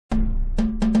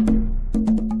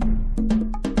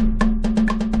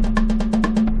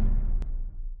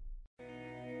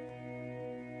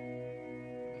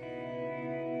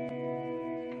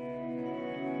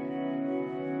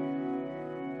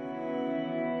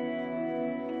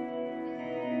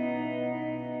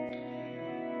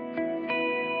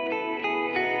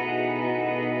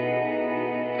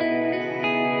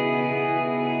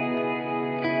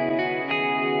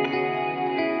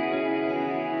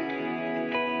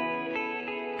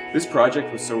This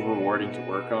project was so rewarding to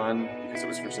work on because it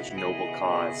was for such a noble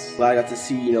cause. I got to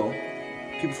see,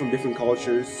 people from different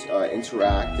cultures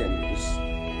interact and just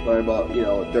learn about,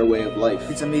 their way of life.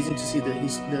 It's amazing to see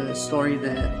the story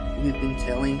that we've been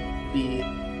telling be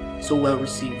so well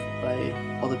received by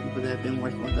all the people that have been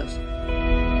working with us.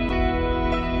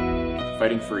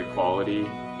 Fighting for equality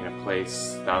in a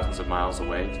place thousands of miles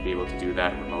away, to be able to do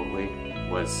that remotely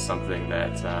was something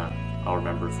that I'll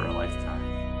remember for a lifetime.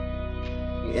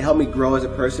 It helped me grow as a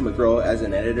person, but grow as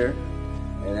an editor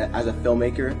and as a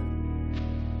filmmaker.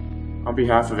 On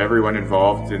behalf of everyone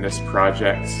involved in this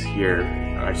project here,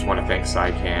 I just want to thank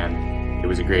SciCan. It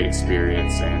was a great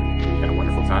experience and we had a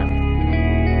wonderful time.